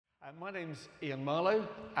My name's Ian Marlowe,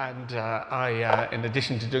 and I, in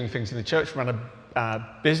addition to doing things in the church, run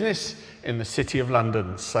a business in the City of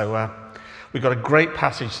London. So we've got a great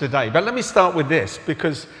passage today. But let me start with this,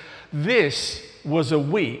 because this was a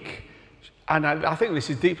week, and I think this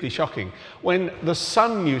is deeply shocking, when the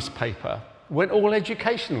Sun newspaper went all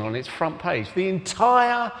educational on its front page. The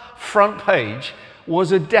entire front page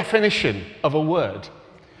was a definition of a word.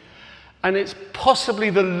 And it's possibly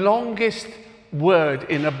the longest word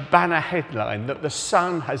in a banner headline that the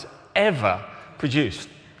Sun has ever produced.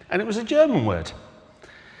 And it was a German word.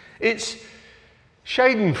 It's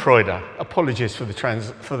Schadenfreude, apologies for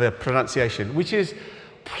the pronunciation, which is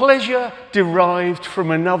pleasure derived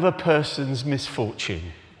from another person's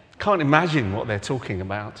misfortune. Can't imagine what they're talking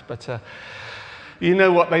about, but you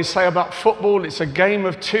know what they say about football, it's a game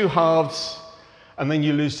of two halves, and then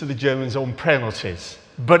you lose to the Germans on penalties.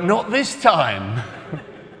 But not this time.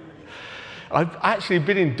 I've actually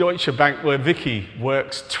been in Deutsche Bank, where Vicky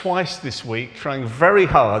works, twice this week, trying very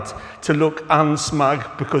hard to look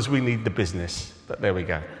unsmug because we need the business. But there we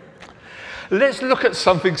go. Let's look at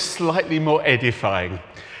something slightly more edifying.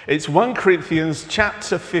 It's 1 Corinthians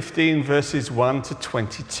chapter 15, verses 1 to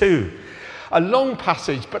 22. A long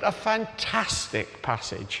passage, but a fantastic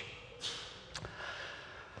passage.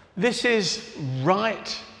 This is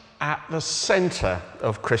right at the centre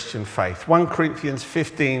of Christian faith. 1 Corinthians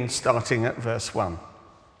 15, starting at verse 1.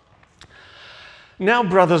 Now,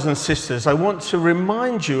 brothers and sisters, I want to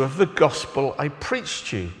remind you of the gospel I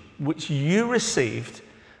preached you, which you received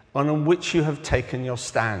and on which you have taken your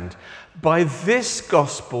stand. By this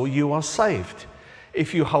gospel you are saved,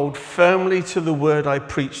 if you hold firmly to the word I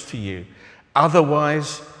preached to you.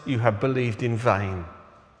 Otherwise, you have believed in vain.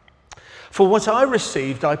 For what I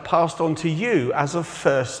received, I passed on to you as of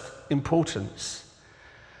first importance,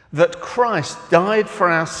 that Christ died for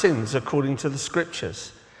our sins according to the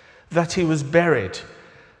Scriptures, that he was buried,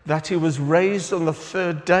 that he was raised on the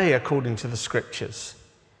third day according to the Scriptures,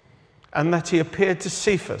 and that he appeared to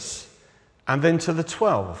Cephas, and then to the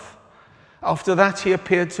 12. After that, he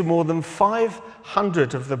appeared to more than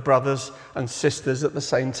 500 of the brothers and sisters at the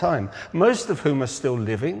same time, most of whom are still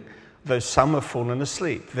living, though some have fallen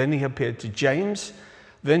asleep. Then he appeared to James,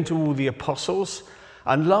 then to all the apostles,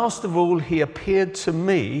 and last of all, he appeared to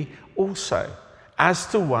me also, as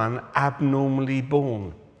to one abnormally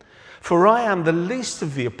born. For I am the least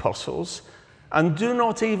of the apostles, and do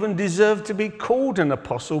not even deserve to be called an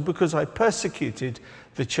apostle, because I persecuted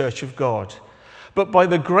the church of God. But by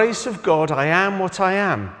the grace of God, I am what I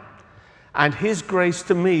am, and his grace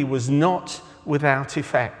to me was not without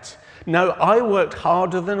effect. No, I worked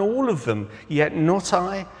harder than all of them, yet not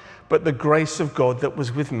I, but the grace of God that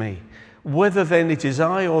was with me. Whether then it is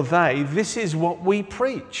I or they, this is what we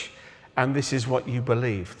preach, and this is what you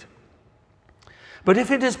believed. But if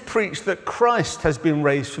it is preached that Christ has been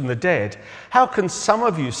raised from the dead, how can some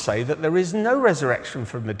of you say that there is no resurrection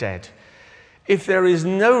from the dead? If there is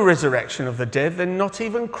no resurrection of the dead, then not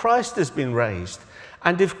even Christ has been raised.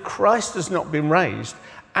 And if Christ has not been raised,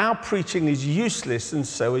 our preaching is useless, and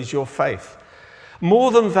so is your faith.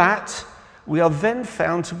 More than that, we are then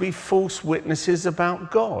found to be false witnesses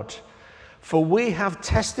about God. For we have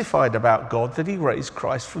testified about God that he raised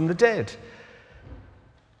Christ from the dead.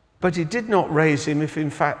 But he did not raise him if in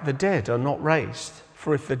fact the dead are not raised.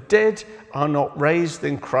 For if the dead are not raised,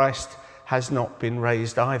 then Christ has not been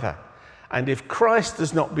raised either. And if Christ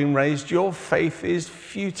has not been raised, your faith is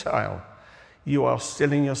futile. You are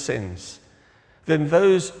still in your sins. Then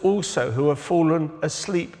those also who have fallen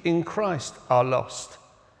asleep in Christ are lost.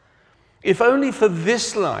 If only for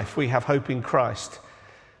this life we have hope in Christ,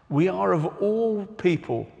 we are of all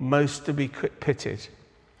people most to be pitied.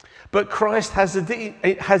 But Christ has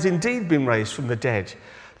indeed been raised from the dead,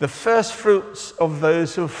 the first fruits of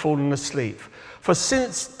those who have fallen asleep. For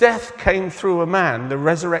since death came through a man, the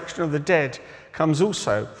resurrection of the dead comes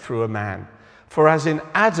also through a man. For as in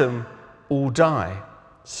Adam all die,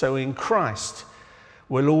 so in Christ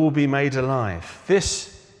will all be made alive.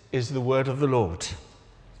 This is the word of the Lord.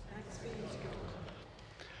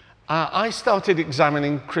 I started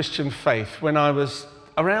examining Christian faith when I was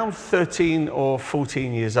around 13 or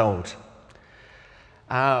 14 years old.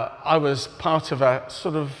 I was part of a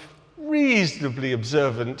sort of reasonably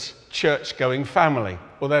observant church-going family.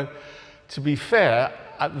 Although, to be fair,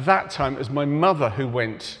 at that time it was my mother who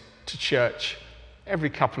went to church every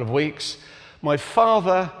couple of weeks. My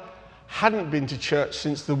father hadn't been to church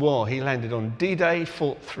since the war. He landed on D-Day,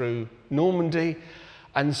 fought through Normandy,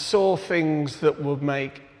 and saw things that would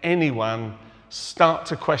make anyone start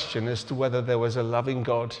to question as to whether there was a loving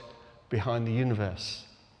God behind the universe.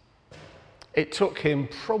 It took him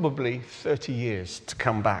probably 30 years to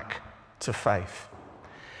come back to faith.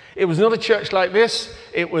 It was not a church like this.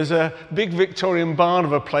 It was a big Victorian barn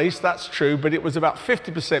of a place, that's true, but it was about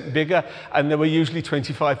 50% bigger, and there were usually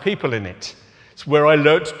 25 people in it. It's where I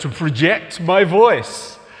learnt to project my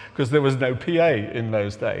voice, because there was no PA in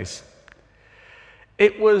those days.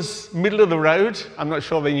 It was middle of the road. I'm not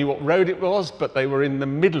sure they knew what road it was, but they were in the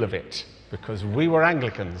middle of it, because we were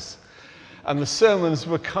Anglicans. And the sermons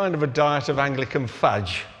were kind of a diet of Anglican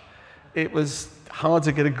fudge. It was hard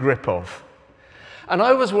to get a grip of. And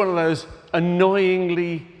I was one of those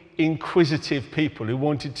annoyingly inquisitive people who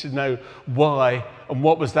wanted to know why and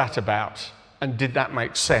what was that about, and did that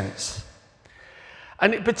make sense?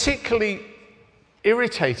 And it particularly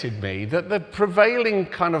irritated me that the prevailing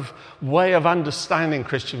kind of way of understanding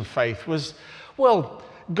Christian faith was, well,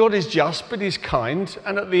 God is just, but he's kind,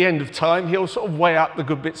 and at the end of time, he'll sort of weigh up the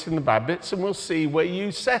good bits and the bad bits, and we'll see where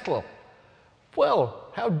you settle. Well,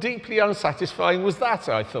 how deeply unsatisfying was that,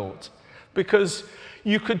 I thought? Because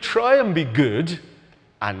you could try and be good,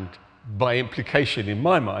 and by implication, in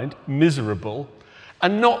my mind, miserable,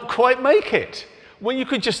 and not quite make it. When you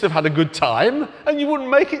could just have had a good time, and you wouldn't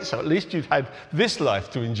make it, so at least you'd had this life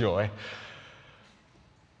to enjoy.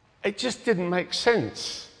 It just didn't make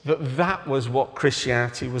sense that that was what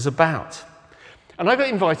Christianity was about. And I got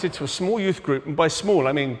invited to a small youth group, and by small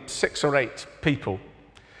I mean 6 or 8 people,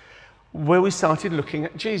 where we started looking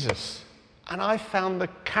at Jesus. And I found the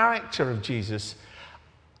character of Jesus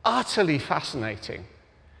utterly fascinating,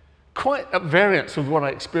 quite at variance with what I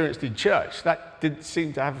experienced in church. That didn't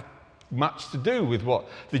seem to have much to do with what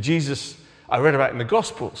the Jesus I read about in the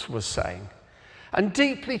Gospels was saying. And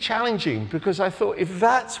deeply challenging, because I thought, if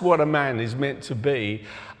that's what a man is meant to be,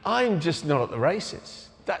 I'm just not at the races.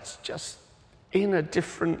 That's just in a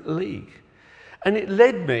different league. And it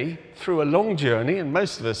led me through a long journey, and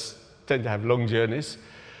most of us tend to have long journeys,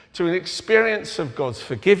 to an experience of God's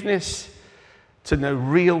forgiveness, to know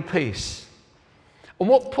real peace. And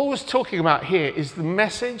what Paul's talking about here is the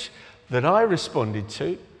message that I responded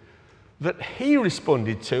to, that he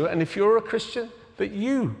responded to, and if you're a Christian, that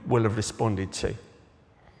you will have responded to.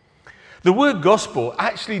 The word gospel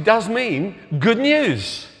actually does mean good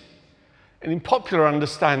news. And in popular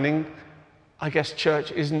understanding, I guess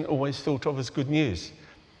church isn't always thought of as good news.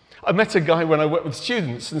 I met a guy when I worked with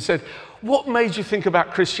students and said, "What made you think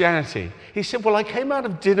about Christianity?" He said, "Well, I came out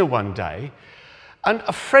of dinner one day and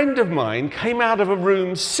a friend of mine came out of a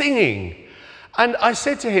room singing. And I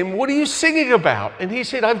said to him, 'What are you singing about?' And he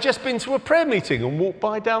said, 'I've just been to a prayer meeting,' and walked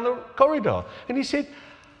by down the corridor. And he said,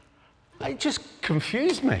 'It just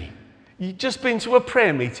confused me. You'd just been to a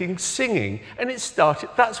prayer meeting singing,' and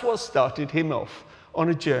that's what started him off on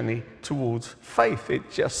a journey towards faith.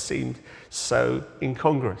 It just seemed so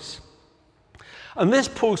incongruous. And this,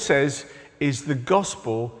 Paul says, is the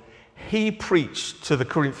gospel he preached to the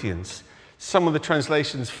Corinthians. Some of the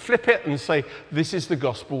translations flip it and say, this is the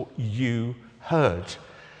gospel you heard.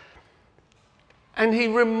 And he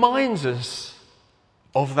reminds us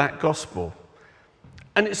of that gospel.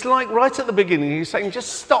 And it's like right at the beginning, he's saying,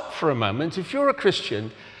 just stop for a moment. If you're a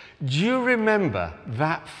Christian, do you remember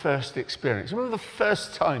that first experience? Remember the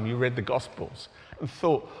first time you read the Gospels and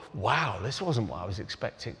thought, wow, this wasn't what I was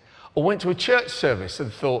expecting? Or went to a church service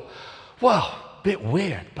and thought, well, a bit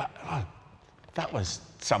weird, but that was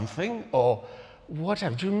something, or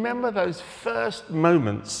whatever. Do you remember those first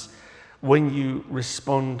moments when you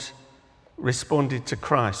responded to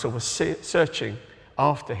Christ or were searching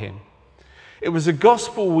after him? It was a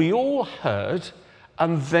gospel we all heard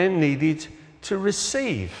and then needed to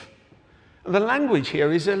receive. The language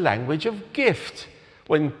here is a language of gift.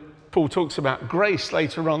 When Paul talks about grace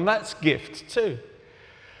later on, that's gift too.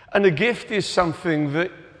 And a gift is something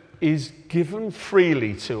that is given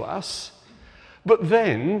freely to us. But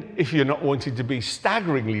then, if you're not wanting to be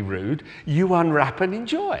staggeringly rude, you unwrap and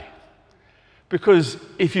enjoy. Because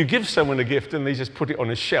if you give someone a gift and they just put it on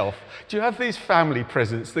a shelf, do you have these family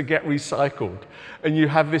presents that get recycled? And you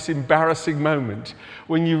have this embarrassing moment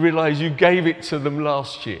when you realize you gave it to them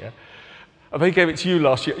last year, or they gave it to you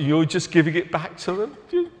last year, and you're just giving it back to them?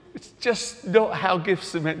 It's just not how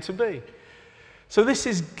gifts are meant to be. So this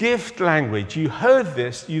is gift language. You heard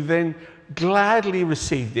this, you then gladly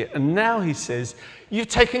received it, and now he says, you've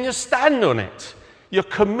taken your stand on it. You're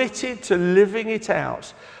committed to living it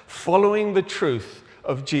out, following the truth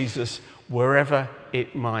of Jesus wherever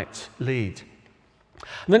it might lead.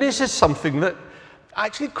 And then this is something that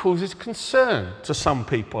actually causes concern to some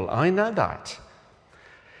people. I know that.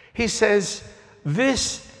 He says,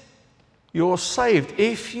 this, you're saved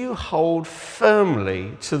if you hold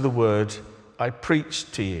firmly to the word I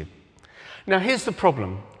preached to you. Now, here's the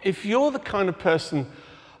problem. If you're the kind of person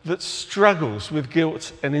that struggles with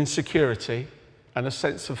guilt and insecurity and a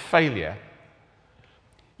sense of failure,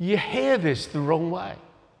 you hear this the wrong way.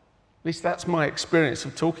 At least that's my experience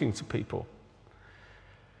of talking to people.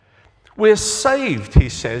 We're saved, he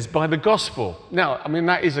says, by the gospel. Now, I mean,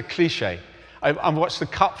 that is a cliche. I watched the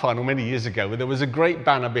Cup final many years ago where there was a great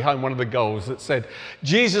banner behind one of the goals that said,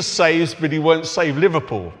 Jesus saves, but he won't save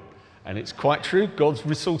Liverpool. And it's quite true, God's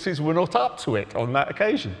resources were not up to it on that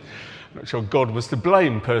occasion. I'm not sure God was to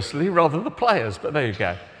blame personally, rather the players, but there you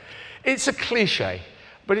go. It's a cliche,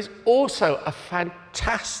 but it's also a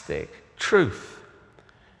fantastic truth.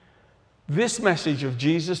 This message of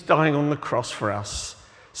Jesus dying on the cross for us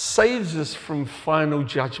saves us from final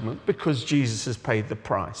judgment because Jesus has paid the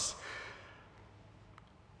price,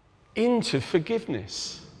 into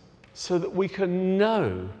forgiveness so that we can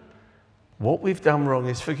know what we've done wrong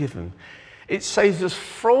is forgiven. It saves us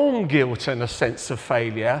from guilt and a sense of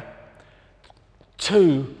failure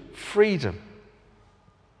to freedom.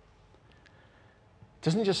 It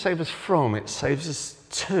doesn't just save us from, it saves us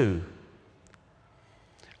to.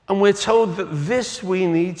 And we're told that this we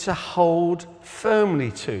need to hold firmly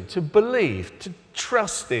to believe, to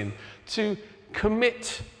trust in, to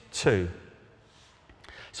commit to.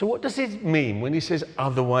 So what does it mean when he says,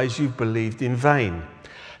 otherwise you've believed in vain?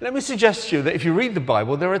 Let me suggest to you that if you read the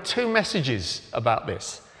Bible, there are two messages about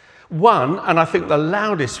this. One, and I think the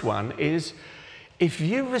loudest one, is if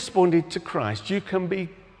you responded to Christ, you can be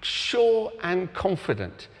sure and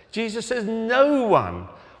confident. Jesus says no one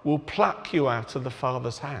will pluck you out of the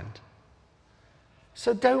Father's hand.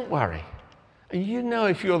 So don't worry. And you know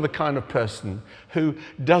if you're the kind of person who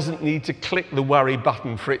doesn't need to click the worry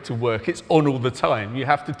button for it to work, it's on all the time, you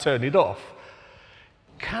have to turn it off.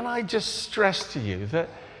 Can I just stress to you that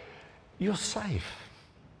you're safe?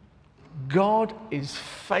 God is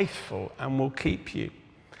faithful and will keep you.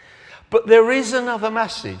 But there is another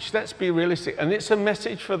message, let's be realistic, and it's a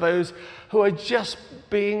message for those who are just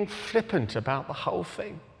being flippant about the whole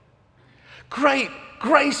thing. Great,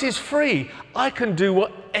 grace is free. I can do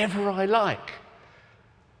whatever I like.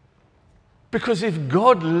 Because if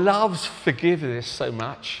God loves forgiveness so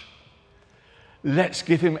much, let's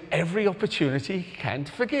give him every opportunity he can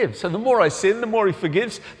to forgive. So the more I sin, the more he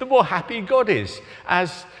forgives, the more happy God is.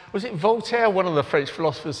 As, was it Voltaire, one of the French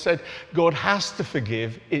philosophers, said, God has to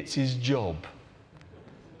forgive, it's his job.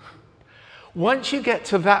 Once you get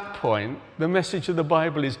to that point, the message of the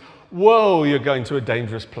Bible is, whoa, you're going to a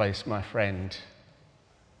dangerous place, my friend.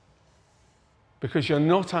 Because you're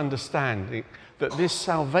not understanding that this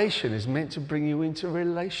salvation is meant to bring you into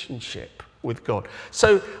relationship with God.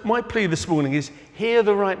 So my plea this morning is, hear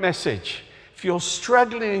the right message. If you're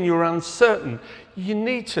struggling and you're uncertain, you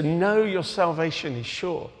need to know your salvation is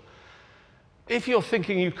sure. If you're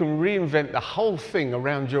thinking you can reinvent the whole thing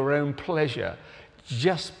around your own pleasure,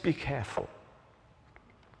 just be careful.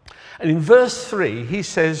 And in verse 3, he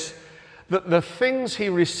says that the things he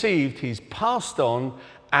received, he's passed on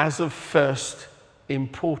as of first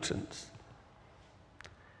importance.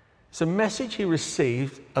 It's a message he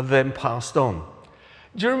received and then passed on.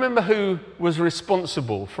 Do you remember who was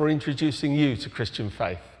responsible for introducing you to Christian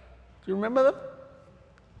faith? Do you remember them?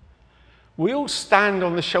 We all stand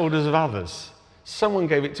on the shoulders of others. Someone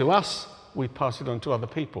gave it to us, we pass it on to other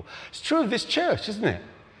people. It's true of this church, isn't it?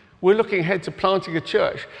 We're looking ahead to planting a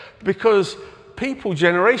church because people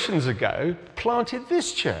generations ago planted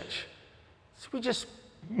this church. So we're just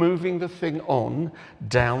moving the thing on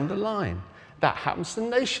down the line. That happens to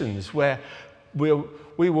nations where we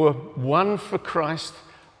were won for Christ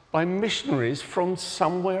by missionaries from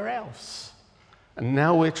somewhere else. And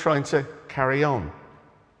now we're trying to carry on.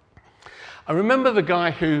 I remember the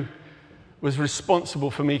guy who was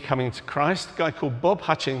responsible for me coming to Christ, a guy called Bob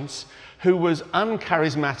Hutchins, who was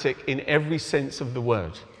uncharismatic in every sense of the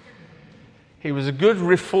word. He was a good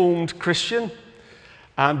Reformed Christian,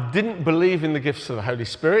 didn't believe in the gifts of the Holy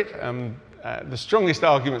Spirit. The strongest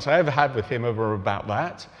arguments I ever had with him were about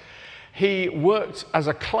that. He worked as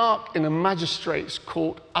a clerk in a magistrate's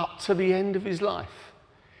court up to the end of his life.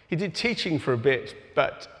 He did teaching for a bit,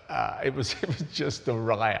 but it was just a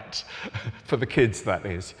riot for the kids, that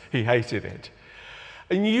is. He hated it.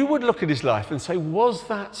 And you would look at his life and say, was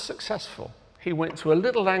that successful? He went to a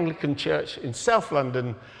little Anglican church in South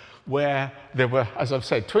London where there were, as I've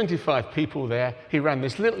said, 25 people there. He ran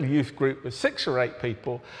this little youth group with 6 or 8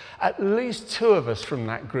 people. At least 2 of us from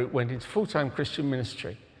that group went into full-time Christian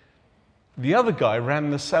ministry. The other guy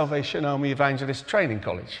ran the Salvation Army Evangelist Training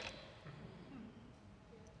College.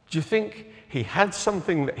 Do you think he had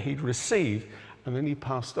something that he'd received and then he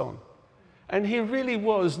passed on? And he really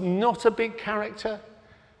was not a big character,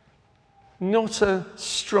 not a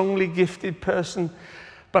strongly gifted person.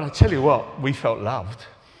 But I tell you what, we felt loved.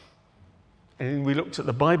 And we looked at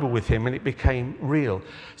the Bible with him and it became real.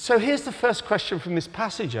 So here's the first question from this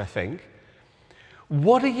passage, I think.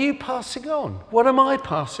 What are you passing on? What am I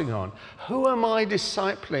passing on? Who am I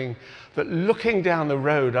discipling that looking down the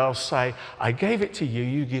road, I'll say, I gave it to you,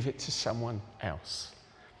 you give it to someone else?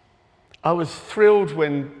 I was thrilled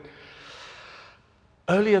when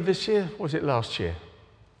earlier this year, was it last year?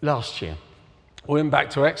 Last year, we went back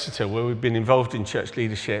to Exeter where we'd been involved in church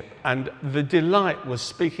leadership, and the delight was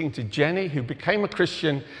speaking to Jenny, who became a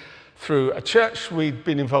Christian through a church we'd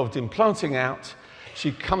been involved in planting out.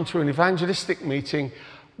 She'd come to an evangelistic meeting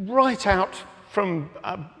right out from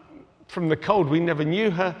the cold. We never knew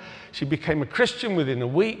her. She became a Christian within a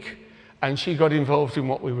week, and she got involved in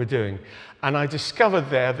what we were doing. And I discovered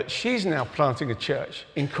there that she's now planting a church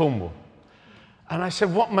in Cornwall. And I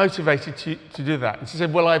said, what motivated you to do that? And she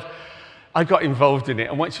said, well, I got involved in it,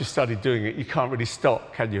 and once you started doing it, you can't really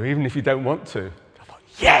stop, can you? Even if you don't want to. I thought,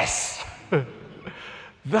 yes!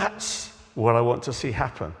 That's what I want to see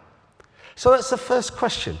happen. So that's the first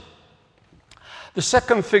question. The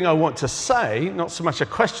second thing I want to say, not so much a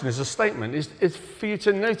question as a statement, is for you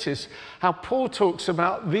to notice how Paul talks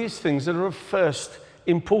about these things that are of first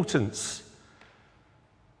importance,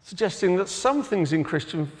 suggesting that some things in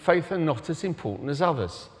Christian faith are not as important as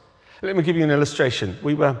others. Let me give you an illustration.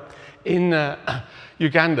 We were in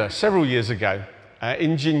Uganda several years ago,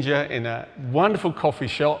 in Jinja, in a wonderful coffee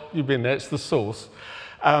shop. You've been there, it's the Source.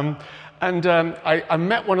 I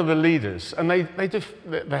met one of the leaders, and they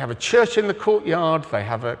have a church in the courtyard, they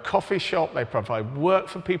have a coffee shop, they provide work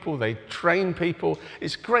for people, they train people.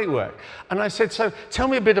 It's great work. And I said, so tell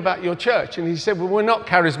me a bit about your church. And he said, well, we're not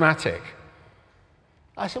charismatic.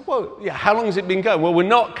 I said, well, yeah, how long has it been going? Well, we're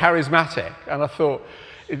not charismatic. And I thought,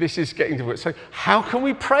 this is getting to it. So how can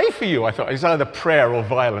we pray for you? I thought it's either prayer or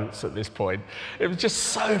violence at this point. It was just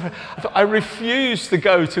so, I refused to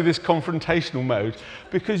go to this confrontational mode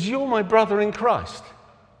because you're my brother in Christ.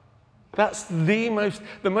 That's the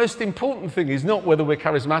most important thing is not whether we're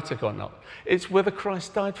charismatic or not. It's whether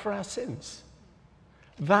Christ died for our sins.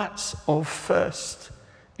 That's of first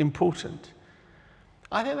important.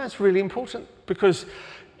 I think that's really important because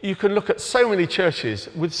you can look at so many churches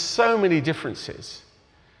with so many differences.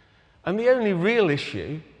 And the only real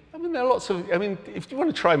issue, there are lots of, if you want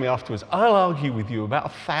to try me afterwards, I'll argue with you about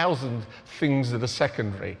 1,000 things that are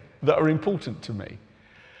secondary, that are important to me.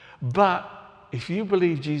 But if you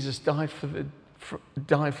believe Jesus died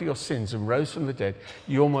for your sins and rose from the dead,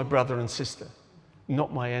 you're my brother and sister,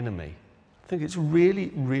 not my enemy. I think it's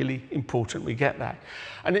really, really important we get that.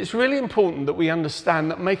 And it's really important that we understand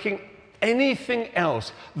that making anything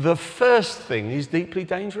else the first thing is deeply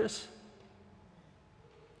dangerous.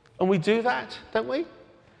 And we do that, don't we?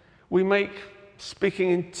 We make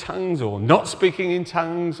speaking in tongues or not speaking in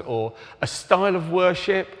tongues or a style of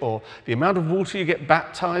worship or the amount of water you get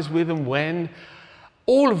baptized with and when,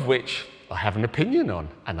 all of which I have an opinion on,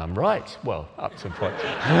 and I'm right. Well, up to a point.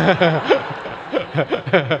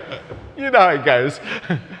 You know how it goes.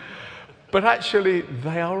 But actually,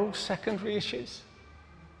 they are all secondary issues.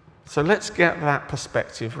 So let's get that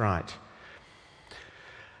perspective right.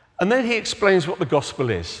 And then he explains what the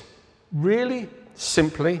gospel is. Really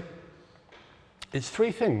simply, it's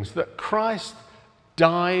three things: that Christ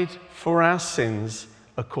died for our sins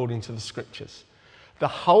according to the scriptures. The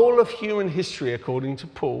whole of human history, according to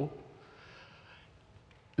Paul,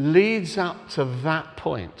 leads up to that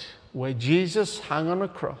point where Jesus hung on a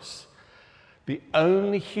cross, the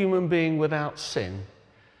only human being without sin,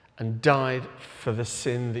 and died for the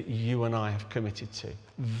sin that you and I have committed to.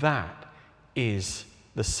 That is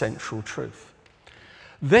the central truth.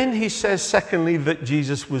 Then he says, secondly, that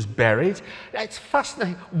Jesus was buried. It's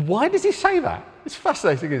fascinating. Why does he say that? It's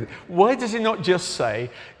fascinating, isn't it? Why does he not just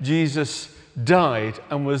say Jesus died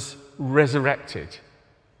and was resurrected?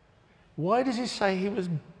 Why does he say he was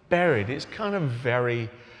buried? It's kind of very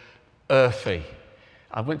earthy.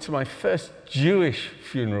 I went to my first Jewish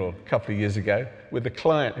funeral a couple of years ago with a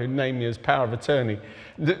client who named me as power of attorney.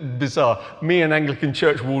 Bizarre. Me, an Anglican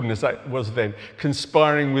church warden, as that was then,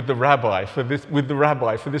 conspiring with the rabbi for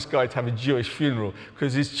this guy to have a Jewish funeral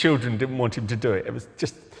because his children didn't want him to do it. It was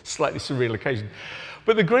just a slightly surreal occasion.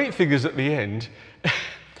 But the great thing is at the end,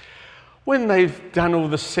 when they've done all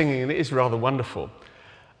the singing, and it is rather wonderful,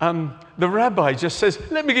 the rabbi just says,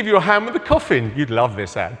 let me give you a hand with the coffin. You'd love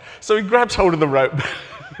this, Anne. So he grabs hold of the rope,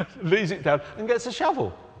 leaves it down, and gets a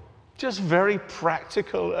shovel. Just very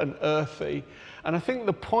practical and earthy. And I think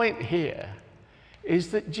the point here is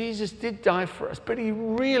that Jesus did die for us, but he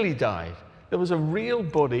really died. There was a real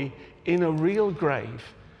body in a real grave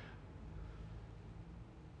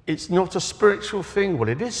It's not a spiritual thing. Well,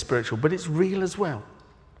 it is spiritual, but it's real as well.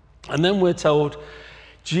 And then we're told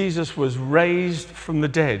Jesus was raised from the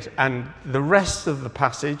dead. And the rest of the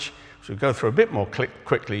passage, which we'll go through a bit more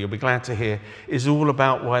quickly, you'll be glad to hear, is all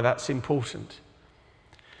about why that's important.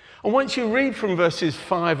 And once you read from verses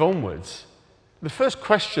 5 onwards, the first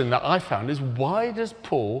question that I found is, why does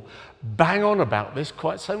Paul bang on about this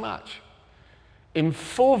quite so much? In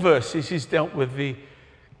 4 verses, he's dealt with the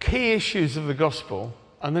key issues of the gospel,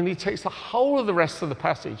 and then he takes the whole of the rest of the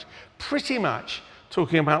passage pretty much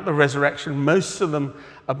talking about the resurrection, most of them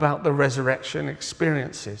about the resurrection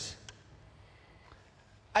experiences.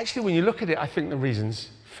 Actually, when you look at it, I think the reason's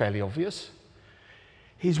fairly obvious.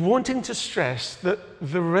 He's wanting to stress that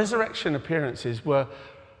the resurrection appearances were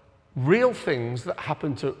real things that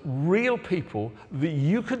happened to real people that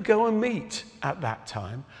you could go and meet at that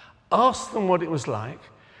time, ask them what it was like.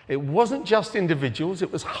 It wasn't just individuals,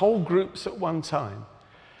 it was whole groups at one time.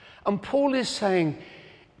 And Paul is saying,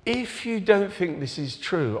 if you don't think this is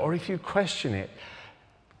true, or if you question it,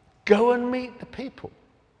 go and meet the people.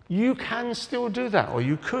 You can still do that, or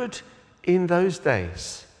you could in those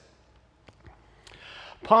days.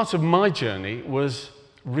 Part of my journey was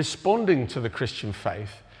responding to the Christian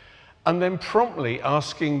faith and then promptly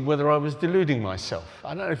asking whether I was deluding myself. I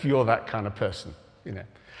don't know if you're that kind of person, you know.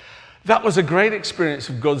 That was a great experience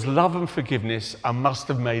of God's love and forgiveness. I must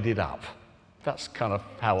have made it up. That's kind of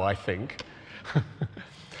how I think.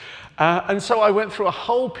 And so I went through a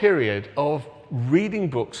whole period of reading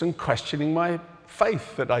books and questioning my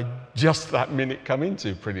faith that I just that minute come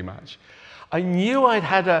into, pretty much. I knew I'd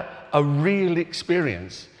had a real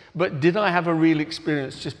experience, but did I have a real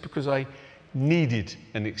experience just because I needed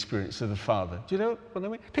an experience of the Father? Do you know what I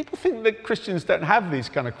mean? People think that Christians don't have these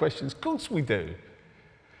kind of questions. Of course we do.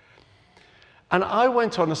 And I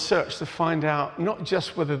went on a search to find out not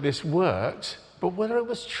just whether this worked, but whether it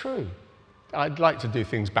was true. I'd like to do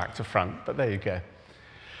things back to front, but there you go.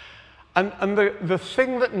 And the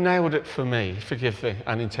thing that nailed it for me, forgive the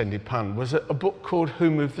unintended pun, was a book called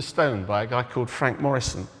Who Moved the Stone by a guy called Frank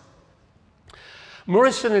Morison.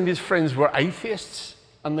 Morison and his friends were atheists,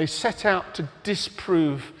 and they set out to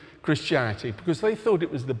disprove Christianity because they thought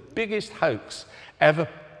it was the biggest hoax ever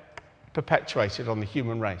perpetuated on the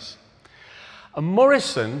human race. And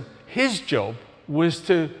Morison, his job was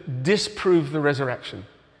to disprove the resurrection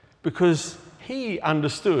because he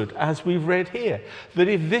understood, as we've read here, that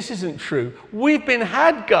if this isn't true, we've been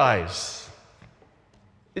had, guys.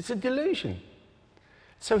 It's a delusion.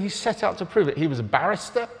 So he set out to prove it. He was a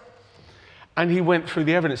barrister, and he went through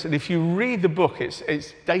the evidence. And if you read the book,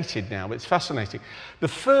 it's dated now, but it's fascinating. The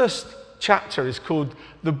first chapter is called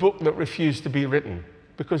The Book That Refused to Be Written,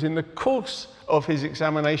 because in the course of his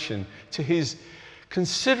examination, to his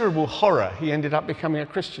considerable horror, he ended up becoming a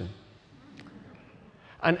Christian.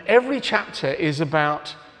 And every chapter is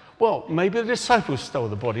about, well, maybe the disciples stole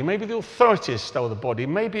the body, maybe the authorities stole the body,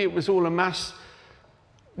 maybe it was all a mass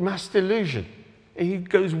delusion. And he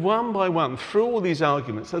goes one by one through all these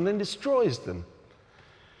arguments and then destroys them.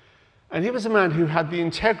 And he was a man who had the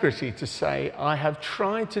integrity to say, I have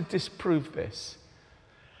tried to disprove this,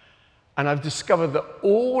 and I've discovered that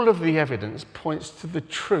all of the evidence points to the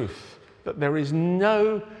truth, that there is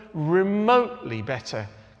no remotely better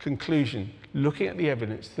conclusion looking at the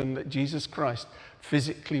evidence than that Jesus Christ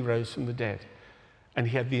physically rose from the dead. And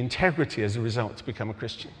he had the integrity as a result to become a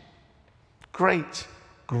Christian. Great,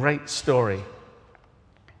 great story.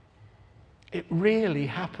 It really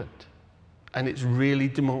happened, and it's really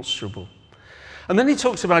demonstrable. And then he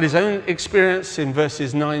talks about his own experience in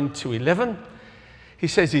verses 9 to 11. He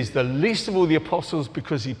says he's the least of all the apostles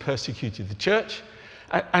because he persecuted the church.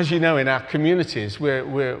 As you know, in our communities,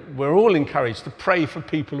 we're all encouraged to pray for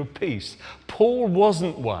people of peace. Paul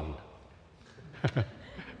wasn't one. Have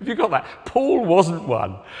you got that? Paul wasn't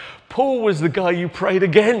one. Paul was the guy you prayed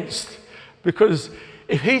against, because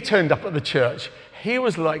if he turned up at the church, he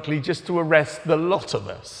was likely just to arrest the lot of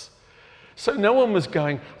us. So no one was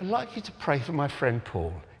going, I'd like you to pray for my friend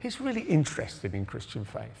Paul. He's really interested in Christian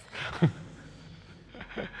faith.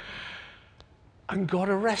 And God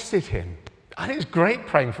arrested him. I think it's great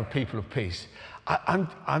praying for people of peace. I'd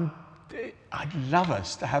love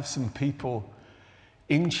us to have some people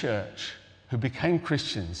in church who became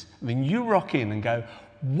Christians. And then you rock in and go,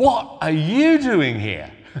 what are you doing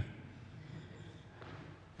here? Have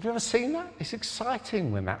you ever seen that? It's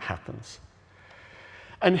exciting when that happens.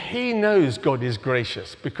 And he knows God is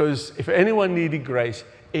gracious, because if anyone needed grace,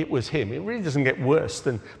 it was him. It really doesn't get worse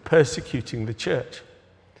than persecuting the church.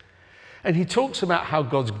 And he talks about how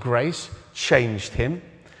God's grace changed him.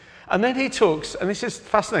 And then he talks, and this is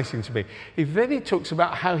fascinating to me, then he talks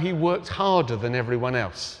about how he worked harder than everyone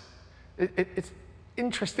else. It's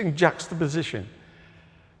interesting juxtaposition.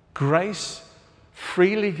 Grace,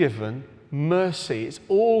 freely given, mercy, it's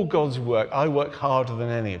all God's work. I work harder than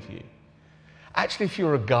any of you. Actually, if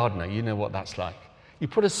you're a gardener, you know what that's like. You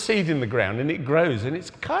put a seed in the ground and it grows, and it's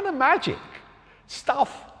kind of magic.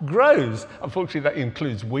 Stuff grows. Unfortunately, that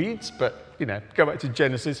includes weeds, but, go back to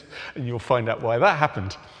Genesis and you'll find out why that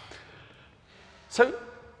happened. So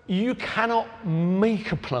you cannot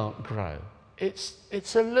make a plant grow.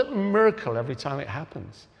 It's a little miracle every time it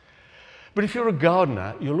happens. But if you're a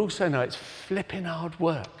gardener, you'll also know it's flipping hard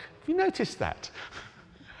work. Have you noticed that?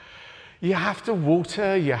 You have to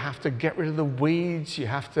water, you have to get rid of the weeds, you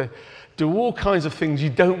have to do all kinds of things you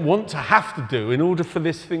don't want to have to do in order for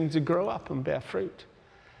this thing to grow up and bear fruit.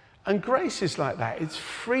 And grace is like that. It's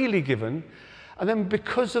freely given. And then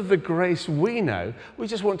because of the grace we know, we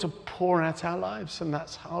just want to pour out our lives, and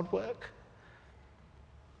that's hard work.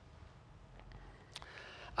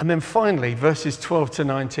 And then finally, verses 12 to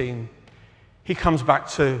 19, he comes back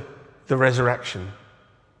to the resurrection.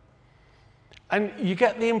 And you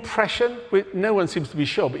get the impression, no one seems to be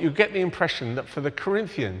sure, but you get the impression that for the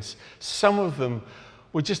Corinthians, some of them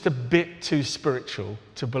were just a bit too spiritual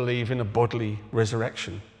to believe in a bodily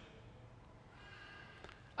resurrection.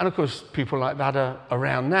 And of course, people like that are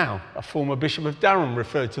around now. A former Bishop of Durham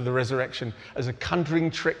referred to the resurrection as a conjuring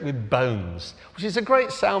trick with bones, which is a great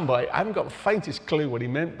soundbite. I haven't got the faintest clue what he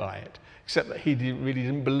meant by it, except that he really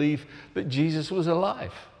didn't believe that Jesus was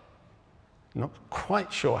alive. Not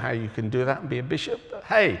quite sure how you can do that and be a bishop, but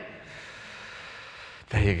hey,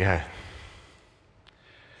 there you go.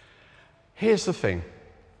 Here's the thing.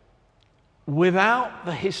 Without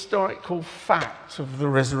the historical fact of the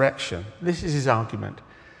resurrection, this is his argument,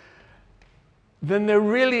 then there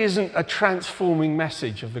really isn't a transforming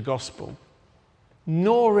message of the gospel,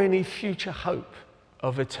 nor any future hope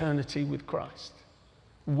of eternity with Christ.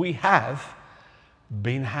 We have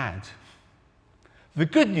been had. The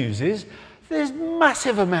good news is there's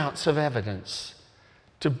massive amounts of evidence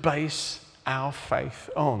to base our faith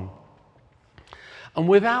on. And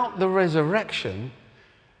without the resurrection,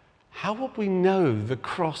 how would we know the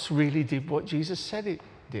cross really did what Jesus said it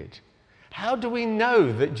did? How do we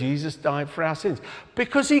know that Jesus died for our sins?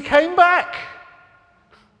 Because he came back.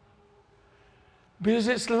 Because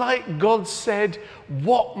it's like God said,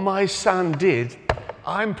 what my son did,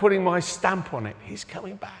 I'm putting my stamp on it. He's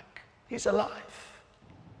coming back. He's alive.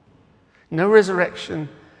 No resurrection,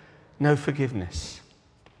 no forgiveness.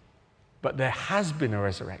 But there has been a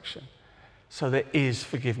resurrection, so there is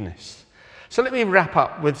forgiveness. So let me wrap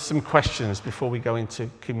up with some questions before we go into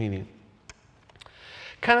communion.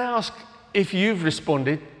 Can I ask if you've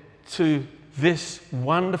responded to this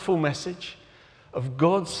wonderful message of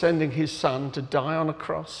God sending his son to die on a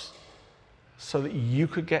cross so that you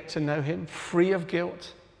could get to know him free of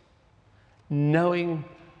guilt, knowing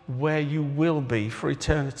where you will be for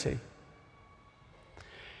eternity?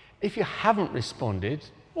 If you haven't responded,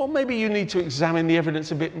 well, maybe you need to examine the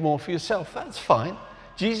evidence a bit more for yourself. That's fine.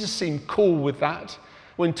 Jesus seemed cool with that.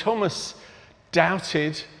 When Thomas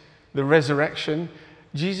doubted the resurrection,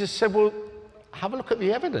 Jesus said, well, have a look at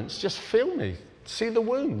the evidence. Just feel me. See the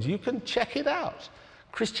wounds. You can check it out.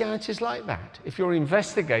 Christianity's like that. If you're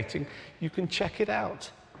investigating, you can check it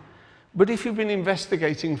out. But if you've been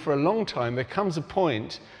investigating for a long time, there comes a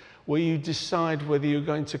point where you decide whether you're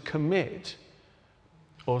going to commit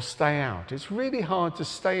or stay out. It's really hard to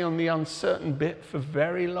stay on the uncertain bit for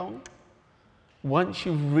very long. Once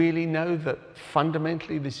you really know that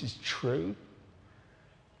fundamentally this is true,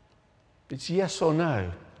 it's yes or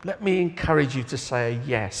no. Let me encourage you to say a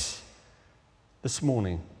yes this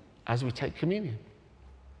morning as we take communion.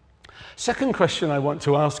 Second question I want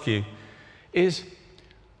to ask you is,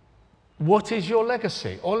 what is your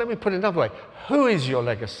legacy? Or let me put it another way, who is your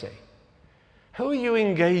legacy? Who are you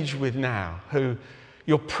engaged with now who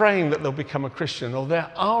you're praying that they'll become a Christian, or they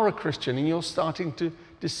are a Christian and you're starting to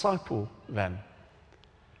disciple them?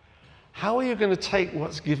 How are you going to take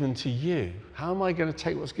what's given to you? How am I going to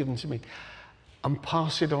take what's given to me and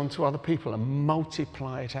pass it on to other people and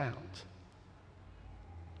multiply it out?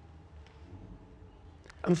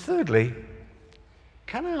 And thirdly,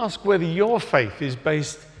 can I ask whether your faith is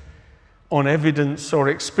based on evidence or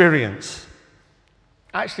experience?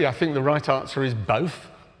 Actually, I think the right answer is both.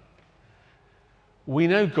 We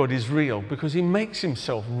know God is real because he makes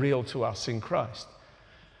himself real to us in Christ.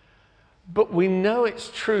 But we know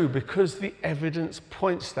it's true because the evidence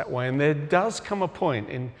points that way. And there does come a point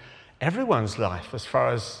in everyone's life, as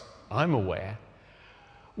far as I'm aware,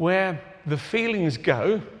 where the feelings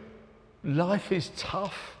go, life is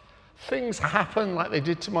tough, Things happen like they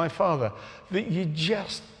did to my father that you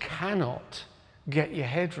just cannot get your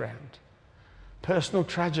head round. Personal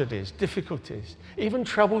tragedies, difficulties, even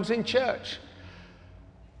troubles in church,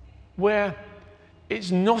 where it's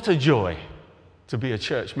not a joy to be a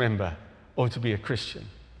church member or to be a Christian.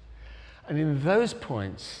 And in those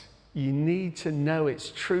points, you need to know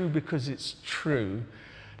it's true because it's true,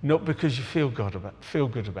 not because you feel good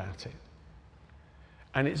about it.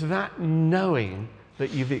 And it's that knowing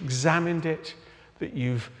that you've examined it, that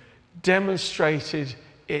you've demonstrated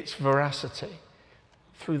its veracity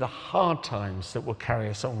through the hard times that will carry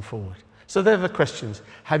us on forward. So they're the questions.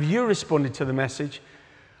 Have you responded to the message?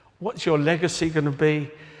 What's your legacy going to be?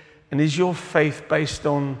 And is your faith based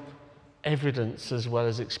on evidence as well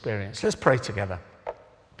as experience? Let's pray together.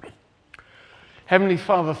 Heavenly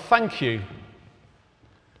Father, thank you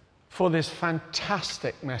for this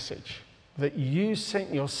fantastic message that you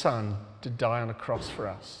sent your Son to die on a cross for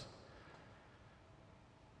us.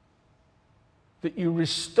 That you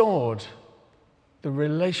restored the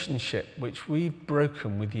relationship which we've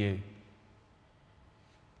broken with you.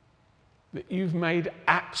 That you've made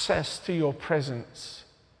access to your presence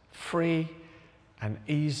free and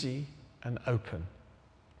easy and open.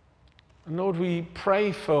 And Lord, we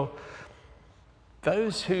pray for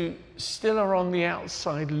those who still are on the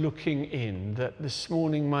outside looking in, that this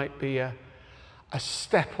morning might be a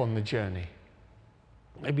step on the journey,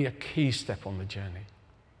 maybe a key step on the journey.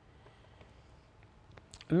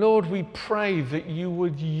 Lord, we pray that you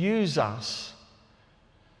would use us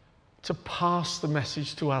to pass the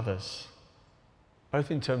message to others,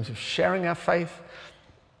 both in terms of sharing our faith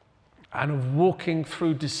and of walking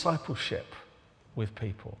through discipleship with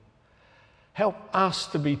people. Help us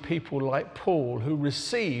to be people like Paul, who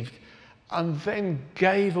received and then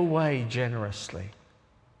gave away generously.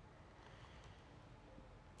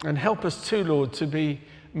 And help us too, Lord, to be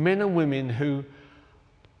men and women who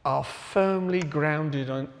are firmly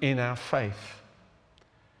grounded in our faith,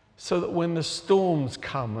 so that when the storms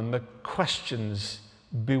come and the questions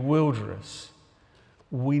bewilder us,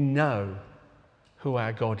 we know who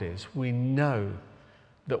our God is. We know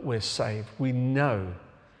that we're saved. We know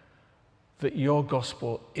that your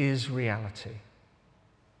gospel is reality.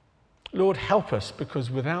 Lord, help us, because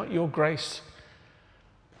without your grace,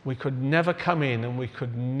 we could never come in and we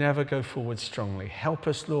could never go forward strongly. Help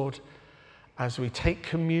us, Lord, as we take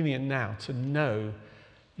communion now, to know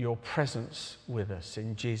your presence with us.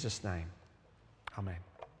 In Jesus' name, amen.